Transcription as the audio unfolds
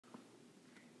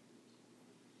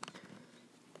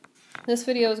This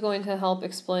video is going to help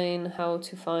explain how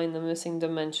to find the missing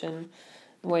dimension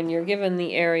when you're given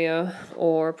the area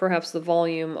or perhaps the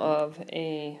volume of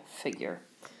a figure.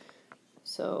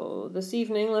 So this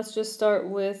evening, let's just start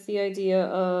with the idea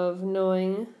of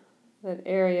knowing that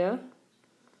area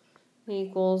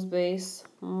equals base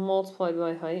multiplied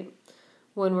by height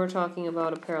when we're talking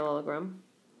about a parallelogram.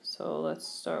 So let's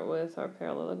start with our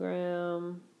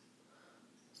parallelogram,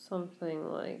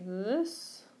 something like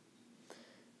this.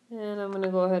 And I'm going to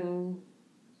go ahead and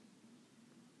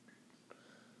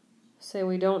say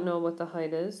we don't know what the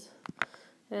height is.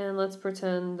 And let's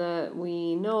pretend that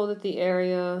we know that the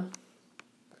area,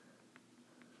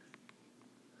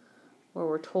 or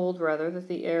we're told rather, that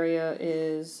the area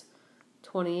is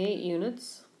 28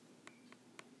 units.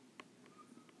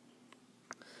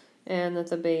 And that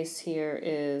the base here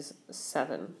is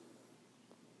 7.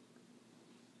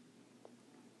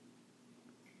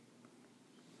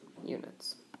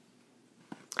 Units.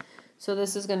 So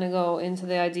this is going to go into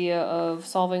the idea of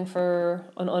solving for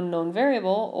an unknown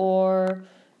variable or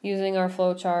using our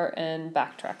flowchart and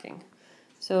backtracking.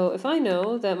 So if I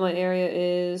know that my area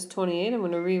is 28, I'm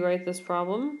going to rewrite this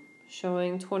problem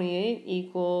showing 28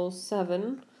 equals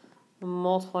 7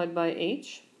 multiplied by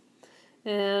h.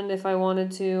 And if I wanted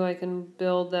to, I can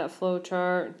build that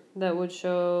flowchart that would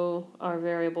show our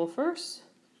variable first.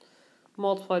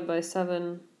 Multiplied by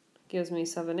 7 gives me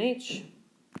 7h.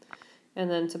 And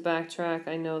then to backtrack,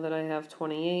 I know that I have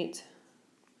 28.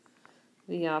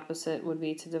 The opposite would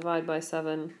be to divide by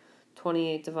 7.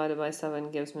 28 divided by 7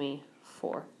 gives me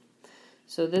 4.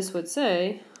 So this would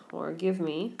say, or give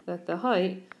me, that the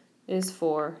height is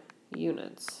 4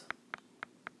 units.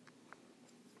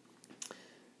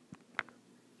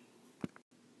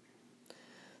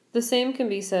 The same can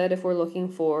be said if we're looking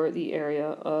for the area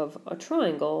of a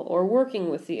triangle or working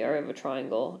with the area of a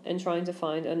triangle and trying to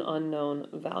find an unknown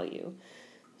value.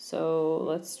 So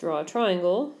let's draw a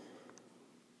triangle.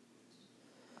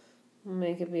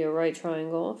 Make it be a right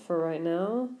triangle for right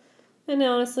now. And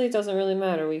honestly, it doesn't really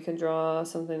matter. We could draw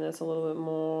something that's a little bit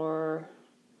more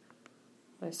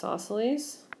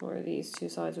isosceles, where these two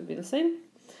sides would be the same.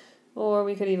 Or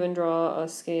we could even draw a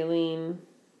scalene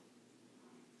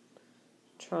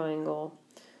triangle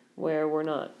where we're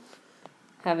not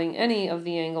having any of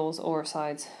the angles or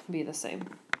sides be the same.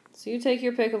 So you take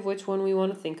your pick of which one we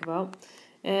want to think about,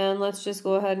 and let's just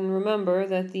go ahead and remember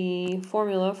that the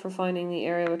formula for finding the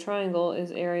area of a triangle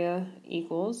is area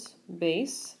equals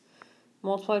base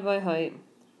multiplied by height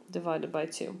divided by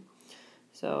 2.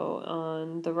 So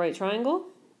on the right triangle,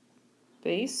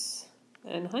 base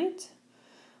and height.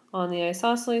 On the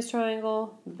isosceles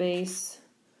triangle, base,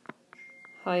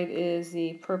 height is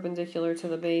the perpendicular to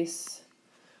the base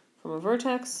from a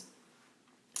vertex.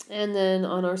 And then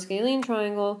on our scalene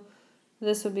triangle,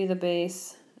 this would be the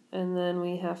base, and then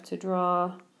we have to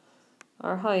draw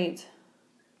our height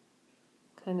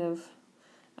kind of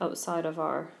outside of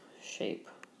our shape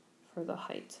for the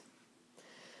height.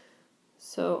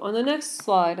 So on the next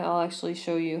slide, I'll actually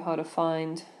show you how to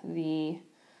find the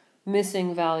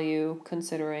missing value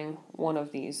considering one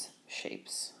of these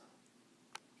shapes.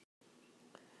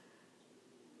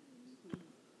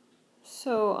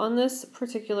 So on this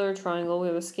particular triangle, we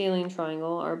have a scalene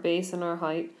triangle. Our base and our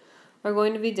height are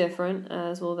going to be different,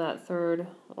 as will that third,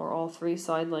 or all three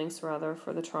side lengths rather,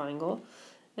 for the triangle.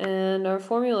 And our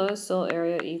formula is still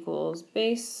area equals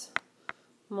base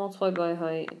multiplied by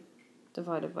height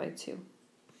divided by 2.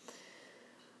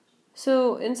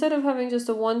 So instead of having just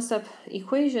a one-step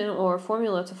equation or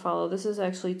formula to follow, this is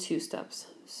actually 2 steps.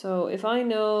 So if I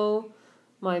know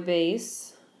my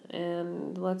base,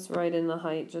 and let's write in the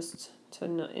height just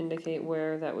to indicate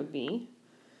where that would be.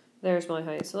 There's my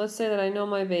height. So let's say that I know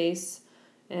my base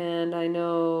and I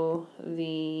know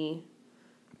the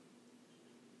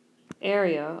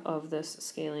area of this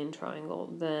scalene triangle,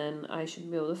 then I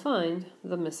should be able to find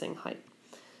the missing height.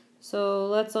 So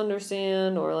let's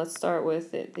understand, or let's start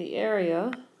with it. The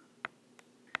area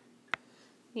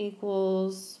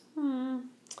equals,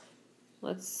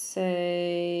 let's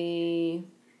say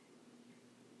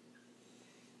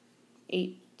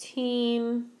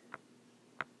 18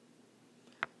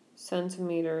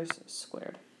 centimeters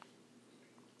squared.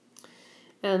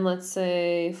 And let's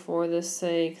say, for the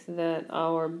sake, that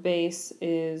our base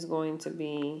is going to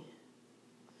be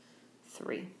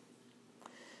 3.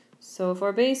 So if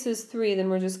our base is 3, then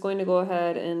we're just going to go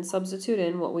ahead and substitute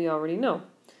in what we already know.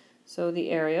 So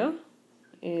the area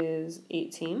is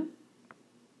 18.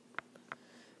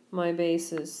 My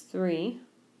base is 3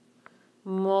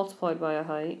 multiplied by a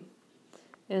height,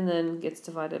 and then gets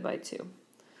divided by 2.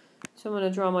 So I'm going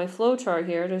to draw my flow chart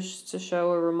here to show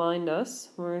or remind us.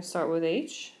 We're going to start with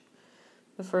h.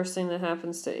 the first thing that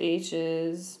happens to h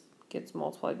is gets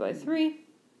multiplied by 3.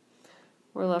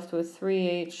 We're left with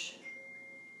 3h,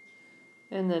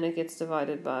 and then it gets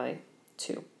divided by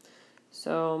 2.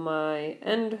 So my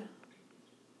end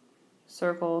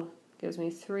circle gives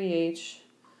me 3h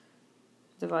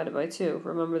divided by 2.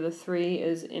 Remember, the 3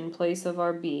 is in place of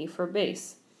our b for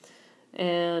base.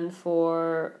 And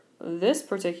for this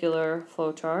particular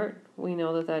flowchart, we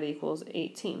know that that equals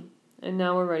 18. And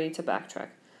now we're ready to backtrack.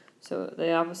 So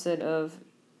the opposite of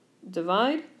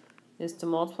divide is to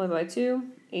multiply by 2.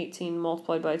 18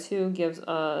 multiplied by 2 gives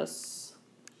us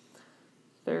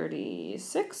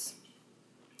 36.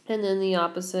 And then the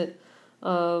opposite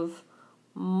of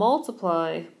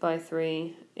multiply by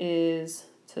 3 is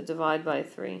to divide by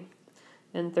 3.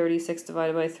 And 36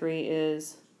 divided by 3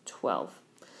 is 12.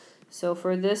 So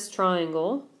for this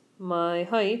triangle, my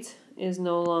height is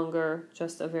no longer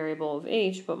just a variable of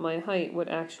h, but my height would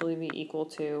actually be equal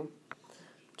to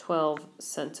 12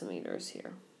 centimeters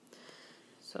here.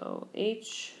 So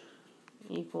h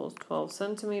equals 12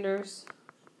 centimeters,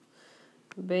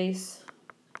 base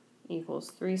equals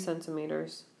 3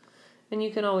 centimeters. And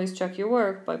you can always check your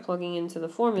work by plugging into the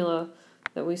formula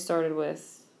that we started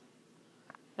with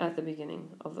at the beginning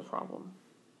of the problem.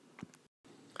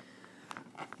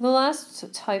 The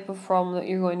last type of problem that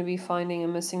you're going to be finding a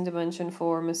missing dimension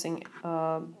for, missing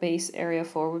base area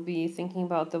for, would be thinking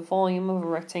about the volume of a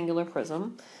rectangular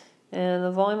prism. And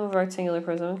the volume of a rectangular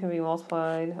prism can be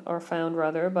multiplied, or found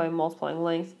rather, by multiplying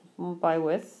length by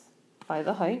width by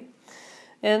the height.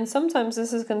 And sometimes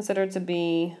this is considered to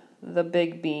be the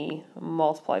big B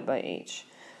multiplied by h.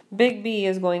 Big B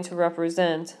is going to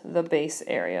represent the base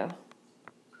area.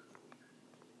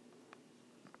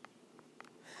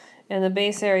 And the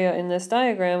base area in this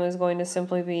diagram is going to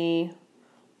simply be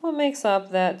what makes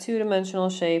up that two-dimensional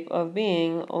shape of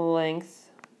being length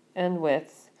and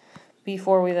width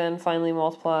before we then finally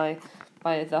multiply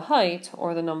by the height,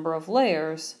 or the number of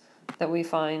layers that we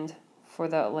find for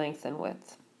that length and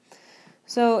width.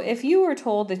 So if you were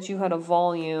told that you had a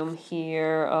volume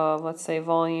here of, let's say,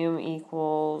 volume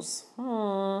equals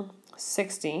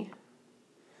 60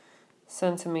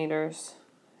 centimeters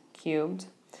cubed,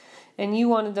 and you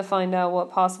wanted to find out what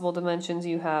possible dimensions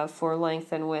you have for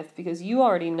length and width, because you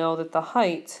already know that the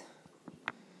height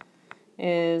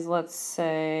is, let's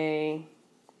say,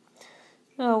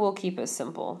 we'll keep it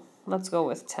simple. Let's go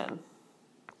with 10.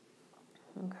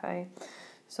 Okay,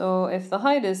 so if the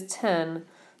height is 10,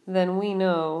 then we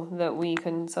know that we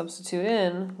can substitute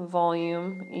in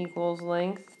volume equals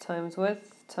length times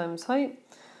width times height.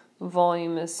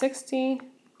 Volume is 60.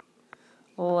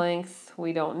 Length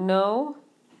we don't know.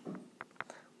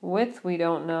 Width we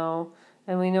don't know.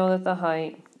 And we know that the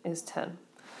height is 10.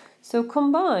 So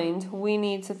combined, we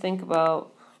need to think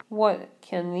about what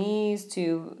can these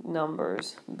two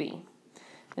numbers be.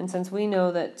 And since we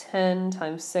know that 10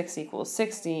 times 6 equals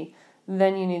 60,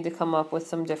 then you need to come up with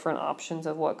some different options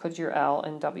of what could your L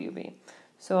and W be.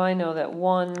 So I know that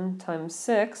 1 times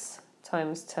 6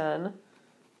 times 10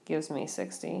 gives me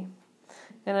 60.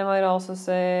 And I might also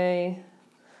say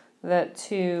that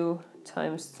 2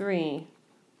 times 3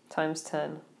 times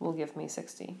 10 will give me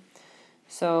 60.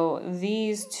 So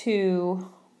these two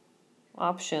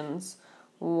options,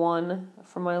 1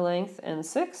 for my length and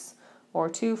 6, or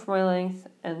 2 for my length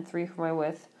and 3 for my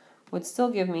width, would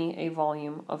still give me a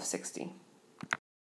volume of 60.